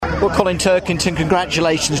Well, Colin Turkington,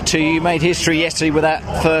 congratulations to you. You made history yesterday with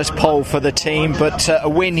that first pole for the team, but a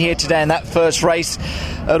win here today in that first race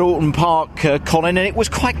at Alton Park, Colin, and it was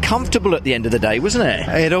quite comfortable at the end of the day, wasn't it?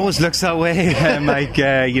 It always looks that way, Mike.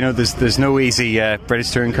 There's no easy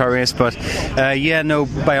British Touring Car race, but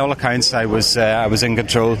by all accounts, I was in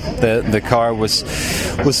control. The car was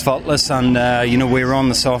faultless, and we were on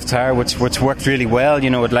the soft tyre, which worked really well.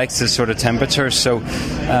 It likes this sort of temperature, so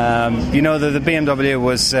the BMW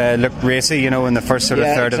was looked racy, in the first sort of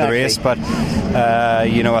third of the race, but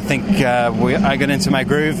I think I got into my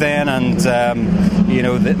groove then, and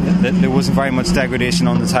there wasn't very much degradation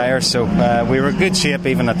on the tyre, so we were in good shape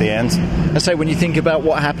even at the end. I say, when you think about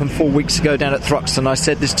what happened 4 weeks ago down at Thruxton, I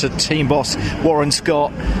said this to team boss Warren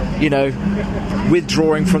Scott,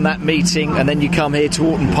 withdrawing from that meeting, and then you come here to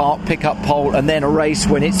Alton Park, pick up pole, and then a race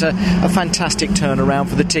win. It's a fantastic turnaround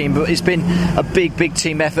for the team, but it's been a big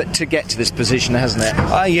team effort to get to this position, hasn't it?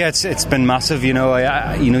 Yeah, it's been massive. You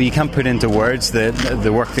can't put into words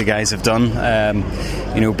the work the guys have done.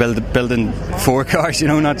 Building 4 cars,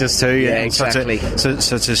 not just 2. Yeah, exactly.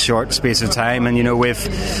 Such a short space of time, and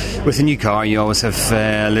with a new car, you always have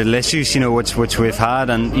little issues, which we've had,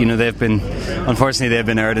 and they've been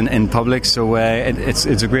aired in public. So it's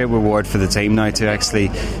a great reward for the team now to actually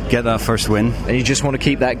get that first win. And you just want to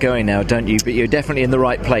keep that going now, don't you? But you're definitely in the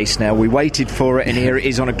right place now. We waited for it, and here it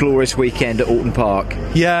is on a glorious weekend at Alton Park.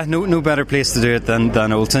 Yeah, no better place to do it than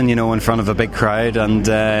Alton, in front of a big crowd, and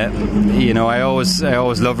I always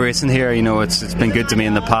love racing here. It's been good to me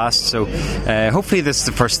in the past, so hopefully this is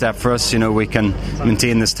the first step for us. We can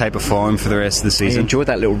maintain this type of form for the rest of the season. You enjoyed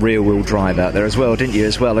that little rear-wheel drive out there as well, didn't you,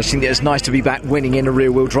 as well? I think it's nice to be back winning in a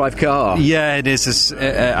rear-wheel drive car. Yeah, it is.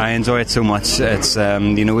 I enjoy it so much. It's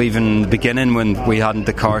even the beginning when we hadn't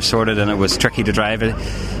the car sorted and it was tricky to drive it.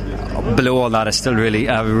 Below all that,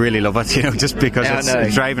 I really love it, just because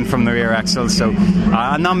it's driving from the rear axle. So,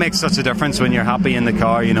 and that makes such a difference when you're happy in the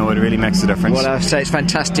car. It really makes a difference. Well, I say it's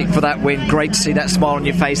fantastic for that win. Great to see that smile on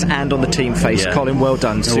your face and on the team face. Yeah. Colin, well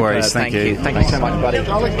done. No worries. Thank you. Thank you so much, buddy.